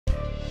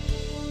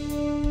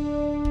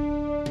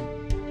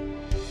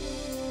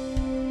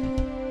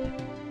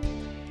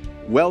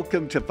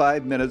Welcome to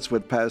 5 Minutes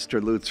with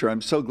Pastor Lutzer.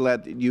 I'm so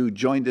glad that you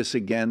joined us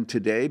again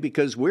today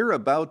because we're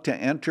about to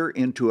enter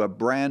into a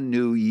brand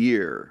new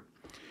year.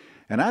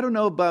 And I don't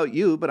know about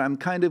you, but I'm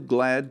kind of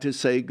glad to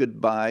say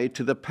goodbye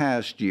to the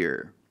past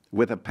year.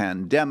 With a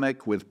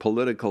pandemic, with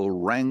political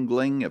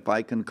wrangling, if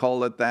I can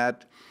call it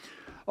that,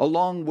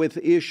 along with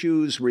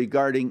issues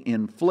regarding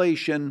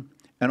inflation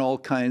and all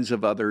kinds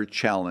of other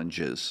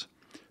challenges.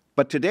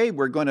 But today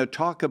we're going to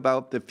talk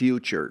about the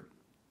future.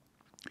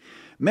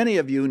 Many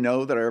of you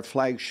know that our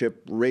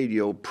flagship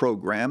radio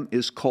program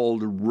is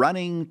called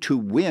Running to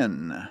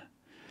Win.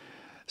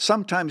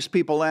 Sometimes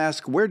people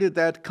ask, where did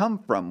that come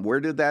from? Where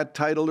did that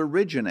title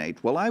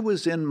originate? Well, I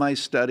was in my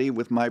study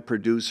with my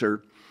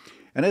producer,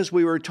 and as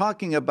we were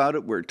talking about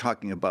it, we were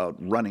talking about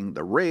running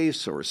the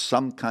race or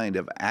some kind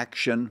of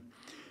action.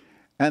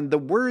 And the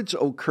words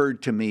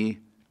occurred to me,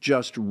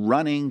 just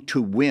running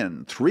to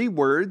win. 3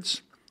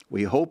 words.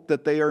 We hope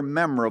that they are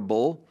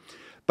memorable.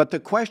 But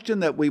the question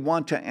that we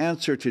want to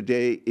answer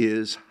today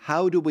is,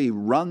 how do we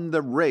run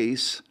the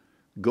race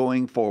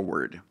going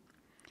forward?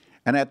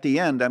 And at the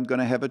end, I'm going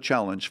to have a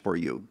challenge for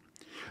you.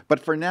 But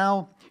for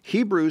now,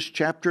 Hebrews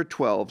chapter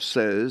 12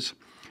 says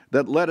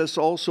that let us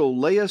also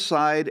lay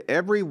aside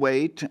every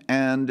weight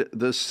and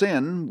the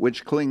sin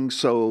which clings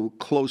so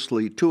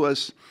closely to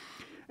us,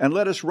 and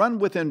let us run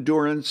with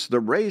endurance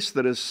the race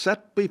that is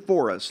set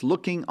before us,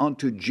 looking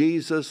unto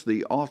Jesus,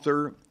 the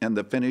author and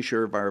the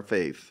finisher of our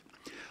faith.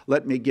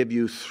 Let me give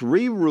you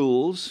 3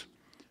 rules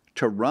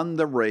to run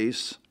the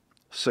race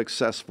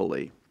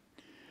successfully.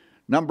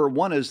 Number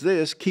 1 is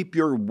this: keep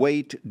your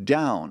weight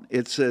down.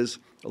 It says,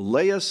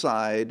 lay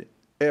aside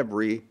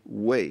every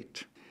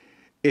weight.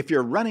 If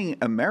you're running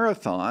a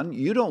marathon,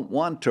 you don't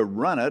want to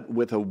run it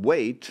with a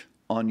weight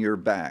on your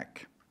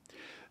back.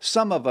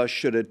 Some of us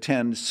should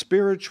attend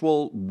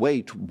spiritual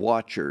Weight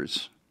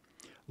Watchers.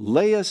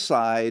 Lay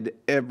aside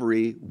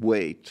every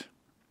weight.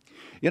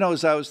 You know,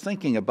 as I was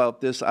thinking about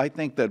this, I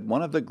think that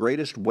one of the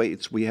greatest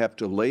weights we have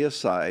to lay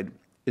aside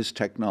is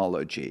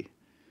technology.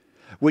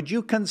 Would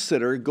you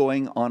consider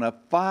going on a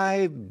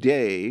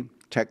 5-day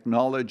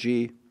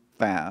technology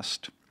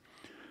fast?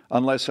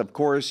 Unless, of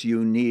course,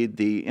 you need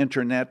the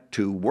internet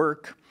to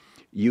work,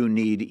 you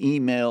need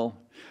email.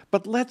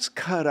 But let's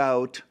cut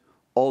out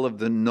all of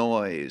the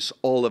noise,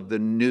 all of the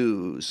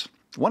news.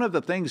 One of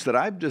the things that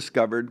I've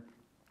discovered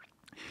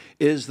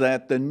is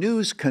that the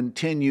news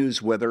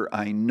continues whether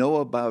I know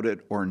about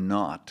it or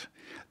not.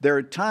 There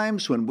are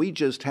times when we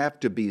just have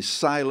to be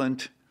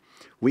silent.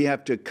 We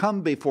have to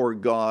come before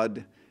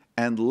God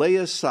and lay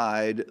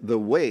aside the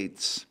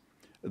weights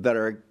that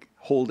are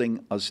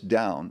holding us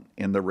down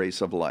in the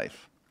race of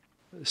life.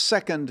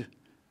 Second,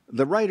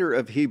 the writer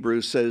of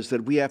Hebrews says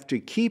that we have to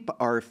keep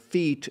our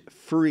feet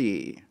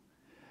free.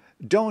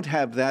 Don't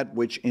have that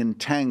which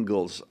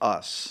entangles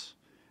us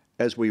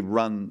as we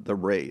run the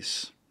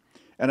race.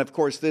 And of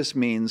course, this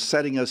means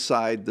setting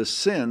aside the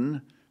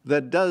sin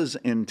that does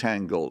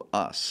entangle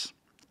us.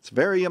 It's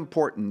very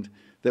important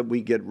that we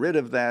get rid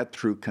of that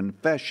through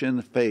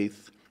confession,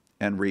 faith,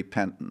 and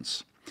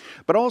repentance.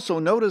 But also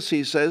notice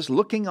he says,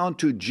 looking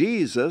unto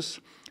Jesus,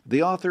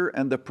 the author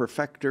and the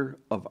perfecter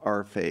of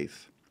our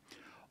faith.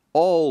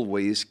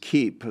 Always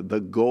keep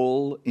the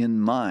goal in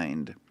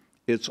mind.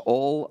 It's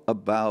all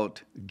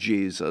about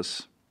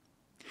Jesus.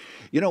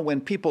 You know,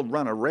 when people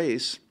run a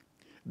race,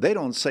 they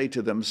don't say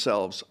to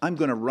themselves, I'm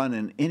going to run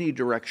in any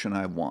direction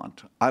I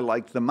want. I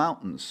like the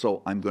mountains,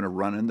 so I'm going to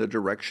run in the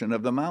direction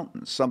of the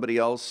mountains. Somebody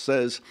else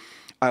says,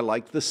 I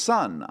like the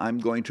sun. I'm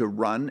going to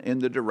run in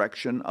the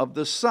direction of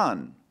the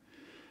sun.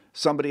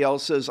 Somebody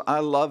else says, I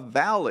love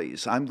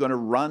valleys. I'm going to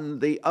run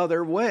the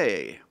other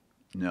way.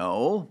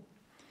 No.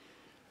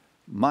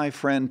 My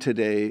friend,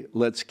 today,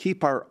 let's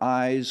keep our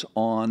eyes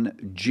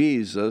on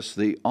Jesus,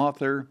 the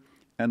author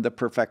and the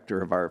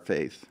perfecter of our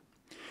faith.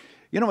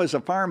 You know, as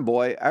a farm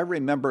boy, I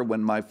remember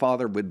when my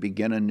father would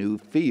begin a new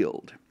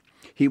field.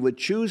 He would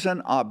choose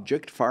an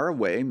object far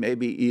away,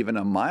 maybe even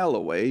a mile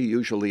away,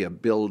 usually a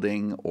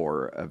building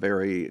or a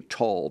very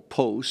tall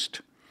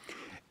post,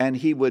 and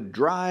he would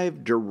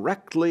drive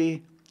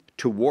directly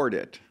toward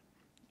it.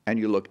 And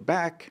you looked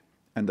back,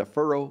 and the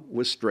furrow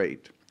was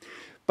straight.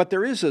 But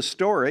there is a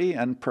story,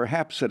 and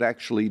perhaps it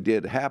actually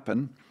did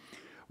happen,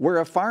 where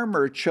a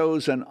farmer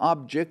chose an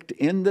object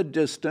in the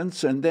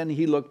distance, and then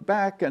he looked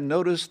back and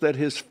noticed that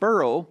his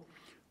furrow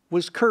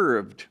was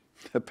curved.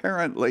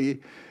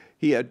 Apparently,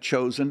 he had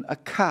chosen a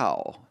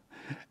cow.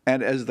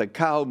 And as the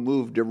cow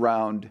moved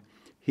around,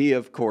 he,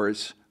 of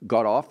course,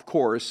 got off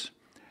course,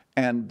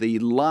 and the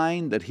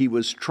line that he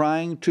was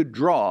trying to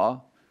draw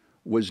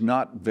was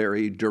not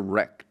very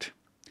direct.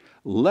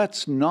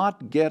 Let's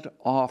not get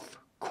off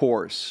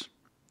course.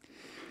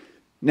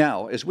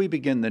 Now, as we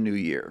begin the new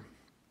year,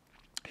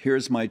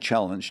 here's my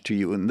challenge to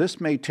you, and this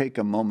may take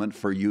a moment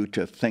for you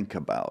to think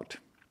about.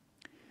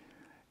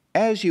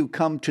 As you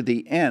come to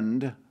the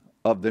end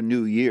of the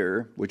new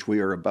year, which we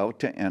are about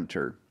to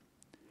enter,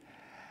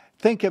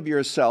 think of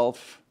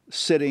yourself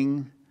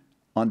sitting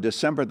on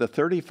December the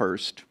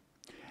 31st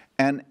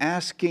and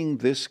asking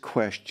this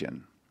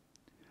question: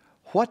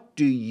 what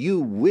do you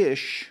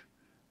wish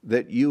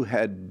that you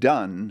had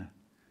done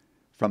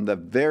from the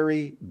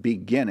very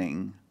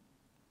beginning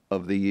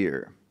of the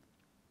year?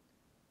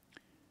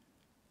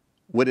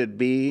 Would it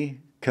be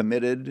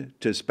committed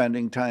to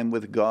spending time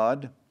with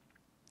God,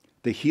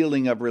 the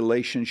healing of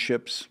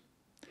relationships,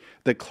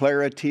 the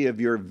clarity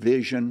of your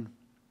vision?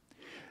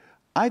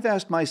 I've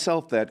asked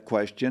myself that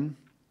question,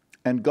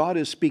 and God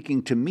is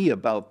speaking to me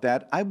about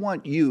that. I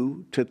want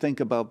you to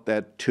think about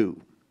that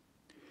too.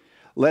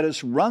 Let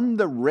us run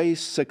the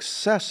race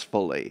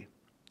successfully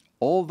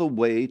all the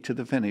way to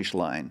the finish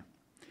line.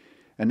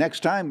 And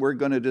next time we're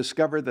going to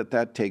discover that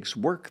that takes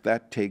work,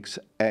 that takes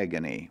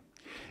agony.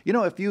 You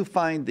know, if you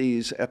find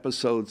these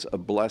episodes a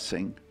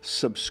blessing,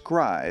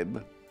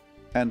 subscribe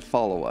and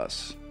follow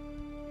us.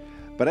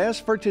 But as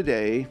for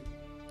today,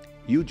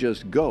 you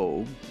just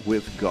go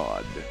with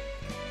God.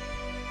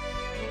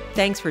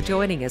 Thanks for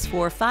joining us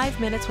for 5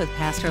 Minutes with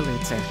Pastor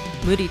Lutzer.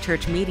 Moody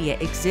Church Media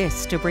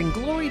exists to bring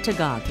glory to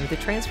God through the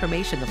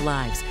transformation of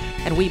lives,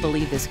 and we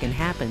believe this can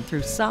happen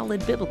through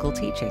solid biblical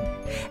teaching.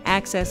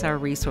 Access our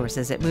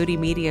resources at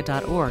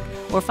moodymedia.org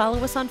or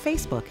follow us on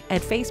Facebook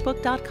at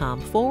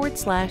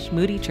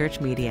facebook.com/Moody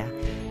Church Media.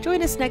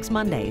 Join us next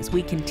Monday as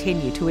we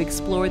continue to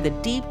explore the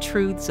deep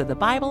truths of the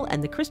Bible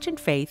and the Christian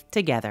faith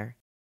together.